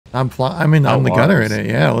I'm the gunner in it.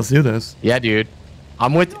 Yeah, let's do this. Yeah, dude.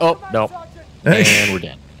 I'm with. Oh no. And we're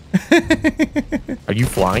dead. Are you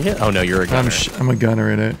flying it? Oh no, you're a gunner. I'm a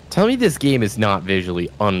gunner in it. Tell me this game is not visually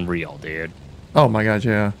unreal, dude. Oh my god,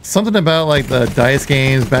 yeah. Something about like the DICE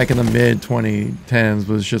games back in the mid 2010s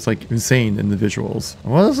was just like insane in the visuals.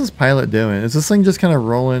 What is this pilot doing? Is this thing just kind of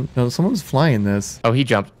rolling? No, someone's flying this. Oh, he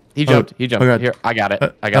jumped. He jumped. He jumped. Oh, Here, I got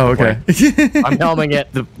it. I got it. Okay. I'm helming it.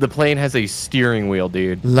 The plane has a steering wheel,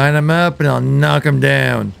 dude. Line them up and I'll knock them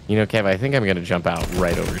down. You know, Kev, I think I'm going to jump out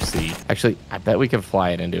right over C. Actually, I bet we can fly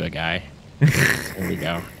it into a guy. Here we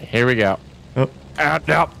go. Here we go. Oh.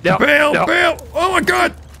 No, no, Bail, no. bail. Oh my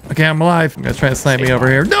god. Okay, I'm alive. I'm going to try to snipe me over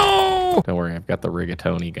here. No! Don't worry, I've got the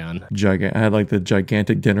rigatoni gun. I had like the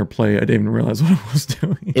gigantic dinner plate. I didn't even realize what I was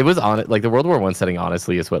doing. It was on it. Like the World War I setting,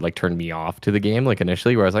 honestly, is what like turned me off to the game. Like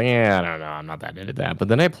initially, where I was like, yeah, I don't know, I'm not that into that. But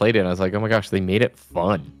then I played it, and I was like, oh my gosh, they made it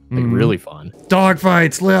fun, like really fun.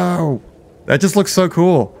 Dogfights, Leo. That just looks so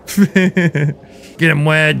cool. Get him,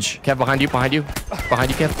 Wedge. Kev, behind you,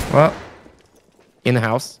 Kev. Well, In the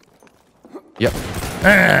house. Yep.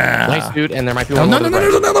 ah. Nice, dude. And there might be Oh, one. no, over no, no,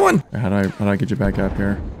 there. there's another one. How do I get you back up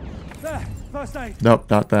here? There, first aid. Nope,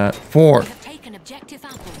 not that. 4. Have taken objective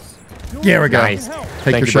apples. Yeah, we go. Nice. Take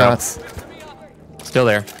Thank your you, bro. shots. Still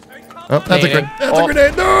there. Oh, that's Man. a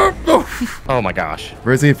grenade. No, no. Oh my gosh.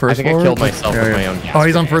 Where is he? First I think floor? I killed myself with my own gas Oh,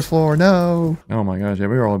 he's on grenade. first floor. No. Oh my gosh. Yeah,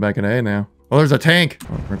 we're all back in A now. Oh, there's a tank.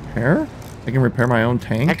 Oh, repair? I can repair my own That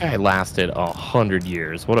tank? guy lasted 100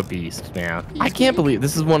 years. What a beast, man. I can't believe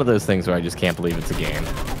this is one of those things where I just can't believe it's a game.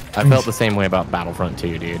 I felt the same way about Battlefront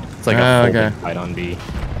 2, dude. It's like a full okay. fight on B.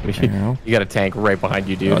 know. You got a tank right behind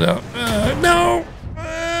you, dude. Oh, no. No.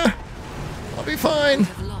 I'll be fine.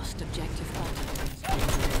 Have lost objective Butter.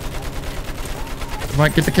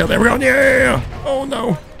 Might get the kill. There we go. Yeah. Oh,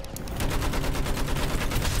 no.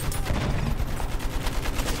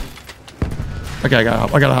 Okay, I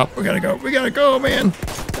gotta hop. We gotta go. We gotta go, man.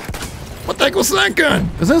 What the heck was that gun?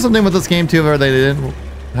 Is there something with this game too where they didn't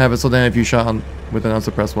have it so then if you shot with an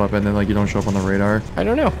unsuppressed weapon, then like you don't show up on the radar? I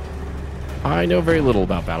don't know. I know very little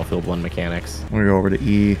about Battlefield 1 mechanics. I'm gonna go over to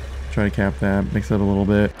E, try to cap that, mix it up a little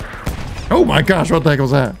bit. Oh my gosh, what the heck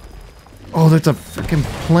was that? Oh, that's a freaking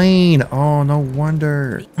plane. Oh, no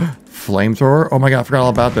wonder. Flamethrower? Oh my god, I forgot all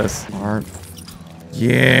about this.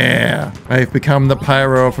 Yeah, I've become the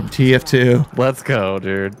pyro from TF2. Let's go,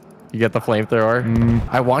 dude. You get the flamethrower?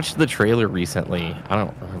 I watched the trailer recently. I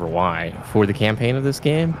don't remember why. For the campaign of this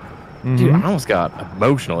game. Dude, I almost got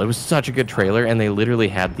emotional. It was such a good trailer, and they literally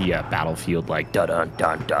had the Battlefield like dun dun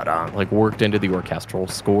dun dun like worked into the orchestral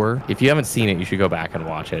score. If you haven't seen it, you should go back and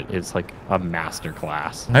watch it. It's like a master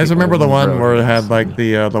class. I just remember the one where it had Roadies. like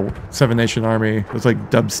the Seven Nation Army. It was like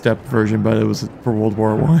dubstep version, but it was for World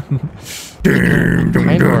War One.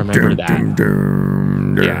 I remember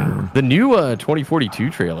that. Yeah, the new 2042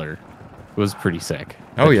 trailer was pretty sick.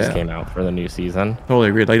 Oh, That yeah. just came out for the new season. Totally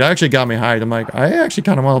agreed. Like that actually got me hyped. I'm like, I actually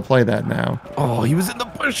kind of want to play that now. Oh, he was in the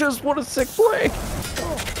bushes. What a sick play.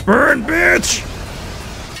 Burn, bitch!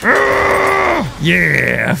 Ah,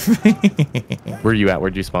 yeah. Where are you at?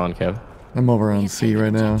 Where'd you spawn, Kev? I'm over on C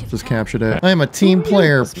right now. Just captured it. I am a team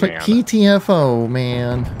player. this man? PTFO,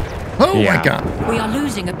 man. Oh Yeah. my god. We are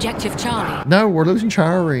losing objective Charlie. No, we're losing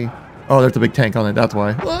Charlie. Oh, there's a big tank on it. That's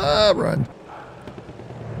why. Ah, run.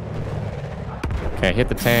 Okay, hit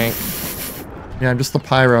the tank. Yeah, I'm just the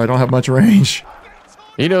pyro. I don't have much range.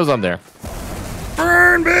 He knows I'm there.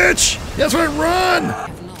 Burn, bitch! That's right, run!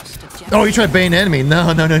 Have lost objective. Oh, you tried baiting me.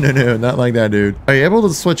 No, no, no, no, no. Not like that, dude. Are you able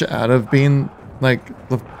to switch out of being like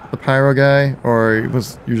the pyro guy? Or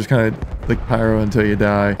you're just kind of like pyro until you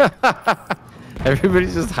die?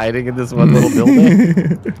 Everybody's just hiding in this one little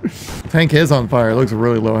building. Tank is on fire. It looks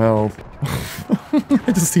really low health.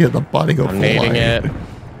 I just see the body go I'm nading flying. it.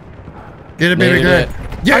 Get it, baby, Naded good.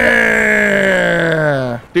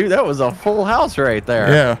 Yeah! Dude, that was a full house right there.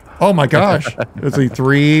 Yeah. Oh my gosh. It's like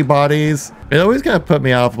 3 bodies. It always kind of put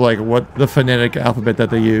me off like what the phonetic alphabet that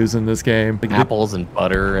they use in this game. Like, Apples and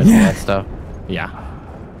butter and all that stuff. Yeah.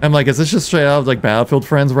 I'm like, is this just straight out of like Battlefield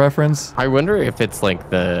Friends reference? I wonder if it's like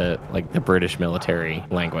the British military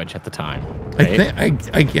language at the time. I Right?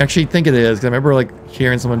 think I actually think it is because I remember like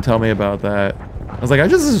hearing someone tell me about that. I was like,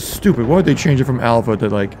 this is stupid. Why would they change it from alpha to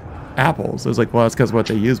like apples? It was like, well, that's because what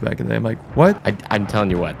they used back in the day. I'm like, what? I'm telling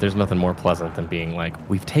you what, there's nothing more pleasant than being like,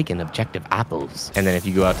 we've taken objective apples. And then if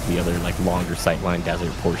you go out to the other like longer sightline desert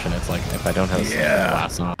portion, it's like, if I don't have a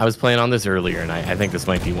glass on. I was playing on this earlier, and I think this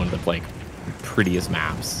might be one of the like prettiest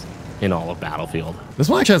maps in all of Battlefield. This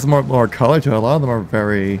one actually has more color to it. A lot of them are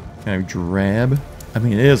very kind of drab. I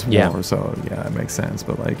mean, it is war, Yeah. so yeah, it makes sense.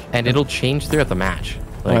 But like, And it'll change throughout the match.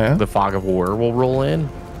 Like yeah? the fog of war will roll in.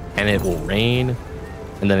 and it will rain,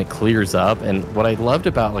 and then it clears up. And what I loved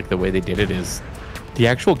about like the way they did it is the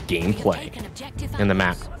actual gameplay in the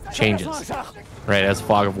map changes. Right, as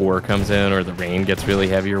fog of war comes in or the rain gets really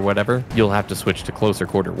heavy or whatever, you'll have to switch to closer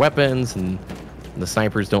quarter weapons, and the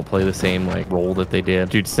snipers don't play the same like role that they did.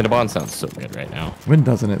 Dude, Cinnabon sounds so good right now. When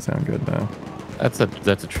doesn't it sound good though? That's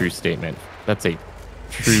a true statement. That's a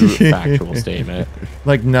true factual statement.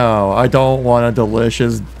 Like, no, I don't want a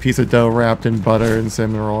delicious piece of dough wrapped in butter and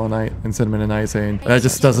cinnamon roll and cinnamon and icing. That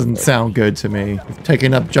just doesn't sound good to me.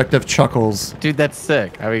 Taking objective Chuckles. Dude, that's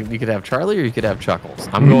sick. I mean, you could have Charlie or you could have Chuckles.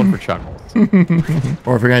 I'm going for Chuckles.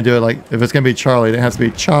 Or if you're gonna do it like, if it's gonna be Charlie, it has to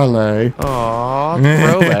be Charlie. Aw,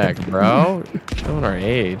 throwback, bro. Showing our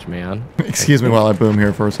age, man. Excuse me while I boom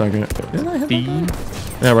here for a second. Did I hit D. that?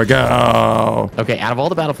 There we go. Okay, out of all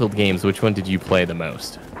the Battlefield games, which one did you play the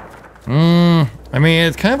most? I mean,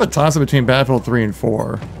 it's kind of a toss-up between Battlefield 3 and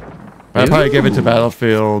 4. I'd probably give it to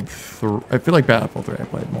Battlefield 3. I feel like Battlefield 3 I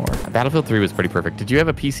played more. Battlefield 3 was pretty perfect. Did you have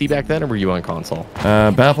a PC back then, or were you on console?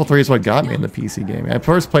 Battlefield 3 is what got me in the PC game. I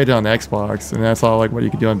first played it on the Xbox, and I saw like what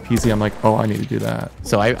you could do on PC. I'm like, oh, I need to do that.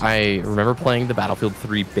 So I remember playing the Battlefield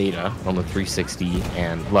 3 beta on the 360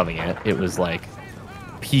 and loving it. It was like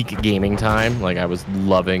peak gaming time. Like I was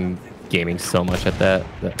loving gaming so much at that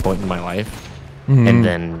point in my life. And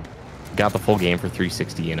then got the full game for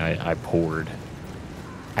 360, and I poured.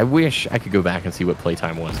 I wish I could go back and see what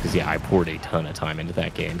playtime was, because yeah, I poured a ton of time into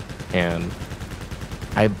that game. And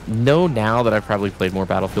I know now that I've probably played more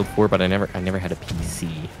Battlefield 4, but I never had a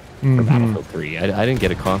PC for Battlefield 3. I didn't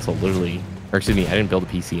get a console literally, or excuse me, I didn't build a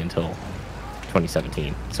PC until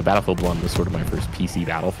 2017. So Battlefield 1 was sort of my first PC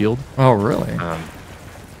Battlefield. Oh, really?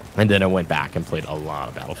 And then I went back and played a lot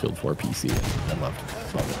of Battlefield 4 PC. I loved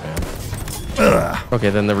it, man. Okay,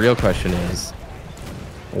 then the real question is,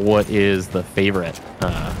 what is the favorite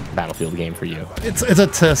Battlefield game for you? It's a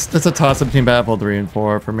test. It's a toss-up between Battlefield 3 and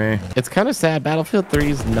 4 for me. It's kind of sad. Battlefield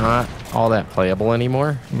 3 is not all that playable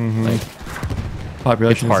anymore. Like,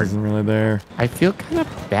 Population hard. isn't really there. I feel kind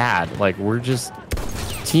of bad. Like, we're just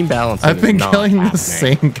team balancing. I've been is not killing the happening.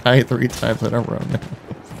 same guy 3 times in a row now.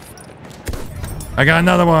 I got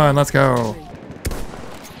another one. Let's go.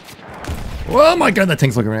 Oh my god, that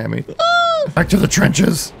tank's looking at me. Back to the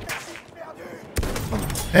trenches.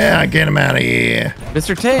 Yeah, get him out of here.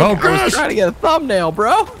 Mr. Tank, Oh, I gosh. was trying to get a thumbnail,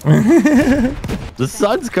 bro. The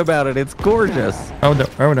sun's come out and it's gorgeous. Oh no,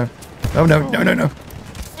 oh no. Oh no, no, no, no.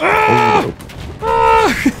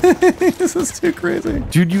 This is too crazy.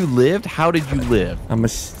 Dude, you lived? How did you live? I'm a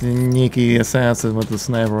sneaky assassin with the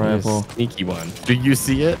sniper You're a rifle. sneaky one. Do you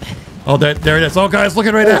see it? Oh, there it is. Oh, guys,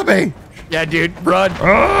 looking right at me. Yeah, dude, run.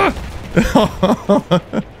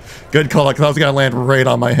 Good call, because I was going to land right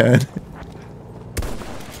on my head.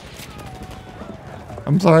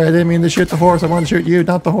 I'm sorry, I didn't mean to shoot the horse. I wanted to shoot you,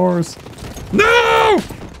 not the horse. No!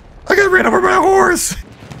 I got ran over by a horse.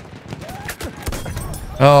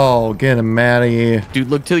 Oh, get him out of here. Dude,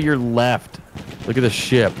 look to your left. Look at the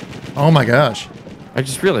ship. Oh my gosh. I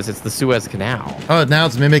just realized it's the Suez Canal. Oh, now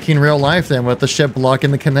it's mimicking real life then with the ship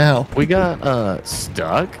blocking the canal. We got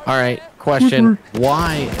stuck. All right, question.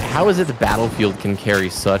 Why? How is it the Battlefield can carry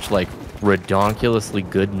such like redonkulously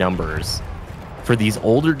good numbers for these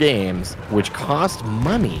older games which cost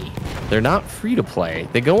money? They're not free to play.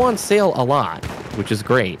 They go on sale a lot, which is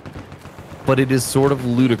great. But it is sort of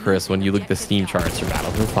ludicrous when you look at the Steam charts for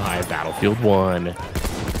Battlefield 5, Battlefield 1.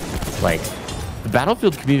 Like, the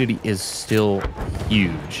Battlefield community is still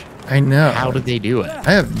huge. I know. How did they do it?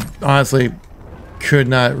 I have honestly could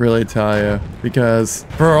not really tell you, because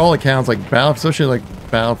for all accounts, like especially like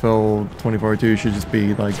Battlefield 2042 should just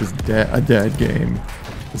be like just a dead game.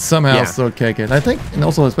 Somehow Yeah. still kicking. I think, and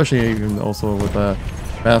also especially even also with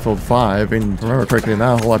Battlefield 5, and remember correctly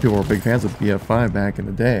now, a whole lot of people were big fans of BF5 back in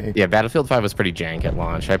the day. Yeah, Battlefield 5 was pretty jank at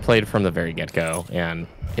launch. I played from the very get-go, and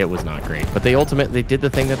it was not great. But they did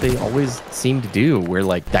the thing that they always seem to do, where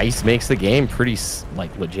like DICE makes the game pretty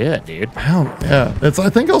like legit, dude. Yeah, I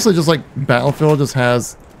think also just like Battlefield just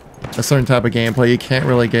has a certain type of gameplay you can't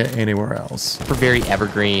really get anywhere else. For very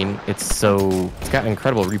evergreen, it's got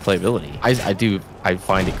incredible replayability. I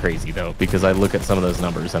find it crazy though, because I look at some of those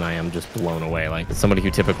numbers and I am just blown away. Like, as somebody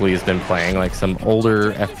who typically has been playing like some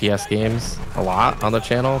older FPS games a lot on the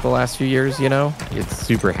channel the last few years, you know, it's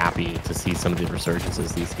super happy to see some of the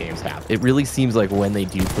resurgences these games have. It really seems like when they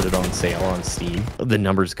do put it on sale on Steam, the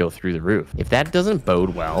numbers go through the roof. If that doesn't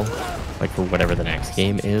bode well, like for whatever the next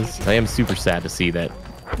game is, I am super sad to see that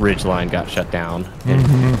Ridgeline got shut down. And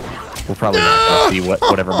We're probably not going to see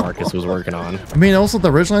whatever Marcus was working on. I mean, also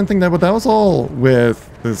the original thing that was all with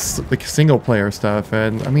this like single player stuff,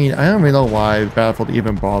 and I mean, I don't really know why Battlefield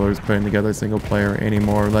even bothers putting together single player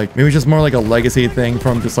anymore. Like maybe it's just more like a legacy thing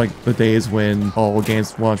from just like the days when all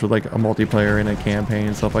games launched with like a multiplayer and a campaign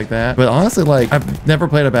and stuff like that. But honestly, like I've never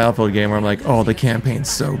played a Battlefield game where I'm like, oh, the campaign's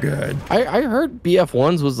so good. I heard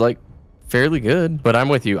BF1's was like fairly good, but I'm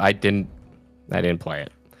with you. I didn't play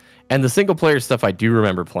it. And the single player stuff I do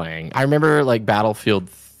remember playing. I remember like Battlefield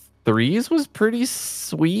 3's was pretty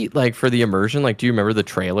sweet, like for the immersion. Like, do you remember the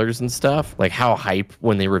trailers and stuff? Like how hype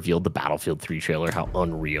when they revealed the Battlefield 3 trailer, how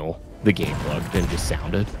unreal the game looked and just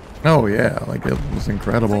sounded. Oh yeah, like it was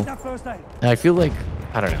incredible. That first aid. And I feel like,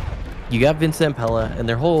 I don't know, you got Vincent Pella and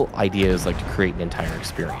their whole idea is like to create an entire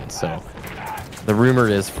experience. So the rumor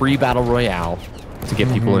is free battle royale to get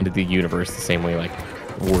people into the universe the same way like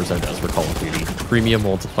Warzone does for Call of Duty, premium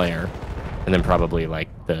multiplayer, and then probably like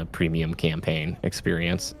the premium campaign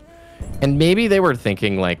experience. And maybe they were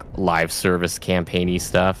thinking like live service campaign-y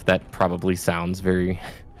stuff. That probably sounds very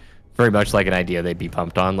much like an idea they'd be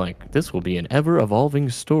pumped on. Like, this will be an ever-evolving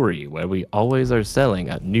story where we always are selling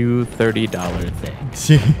a new $30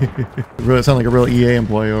 thing. Really sound like a real EA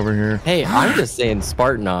employee over here. Hey, I'm just saying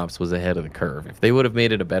Spartan Ops was ahead of the curve. If they would have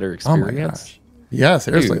made it a better Oh my experience. gosh. Yeah,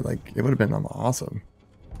 seriously, Dude. like it would have been awesome.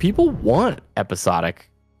 People want episodic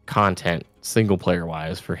content single player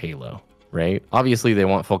wise for Halo, right? Obviously they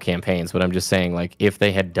want full campaigns, but I'm just saying like if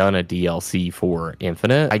they had done a DLC for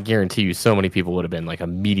Infinite, I guarantee you so many people would have been like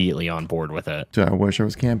immediately on board with it. Dude, I wish there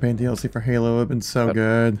was campaign DLC for Halo. It would have been so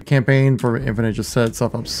good. Campaign for Infinite just set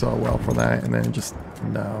itself up so well for that, and then just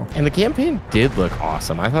no. And the campaign did look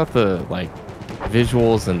awesome. I thought the like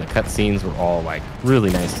visuals and the cutscenes were all like really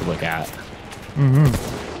nice to look at.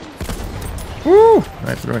 Woo!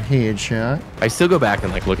 I throw a headshot. I still go back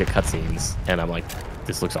and like look at cutscenes and I'm like,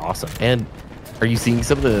 this looks awesome. And are you seeing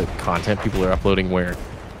some of the content people are uploading where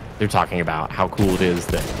they're talking about how cool it is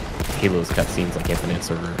that Halo's cutscenes like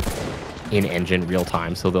Infinite's are in engine real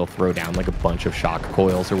time, so they'll throw down like a bunch of shock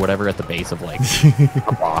coils or whatever at the base of like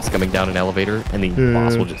a boss coming down an elevator, and the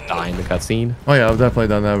boss will just die in the cutscene. Oh yeah, I've definitely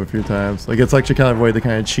done that a few times. Like it's actually kind of a way to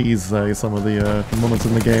kind of cheese some of the moments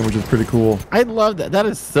in the game, which is pretty cool. I love that. That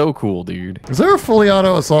is so cool, dude. Is there a fully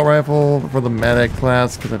auto assault rifle for the medic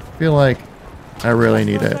class? Because I feel like I really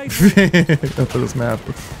need it for this map.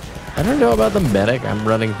 I don't know about the medic. I'm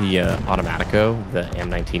running the Automatico, the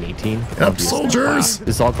M1918. Yep, soldiers!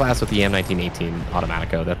 The assault class with the M1918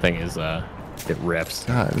 Automatico. That thing is, it rips.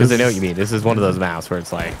 God, Because I know what this- you mean. This is one of those maps where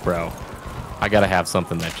it's like, bro, I gotta have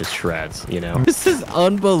something that just shreds, you know? This is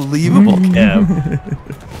unbelievable,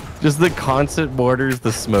 Kev. Just the constant mortars,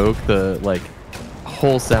 the smoke, the, like,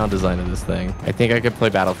 whole sound design of this thing. I think I could play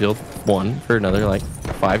Battlefield 1 for another, like,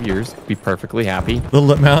 5 years. Be perfectly happy. The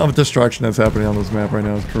amount of destruction that's happening on this map right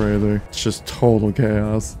now is crazy. It's just total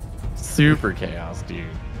chaos. Super chaos, dude.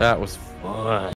 That was fun.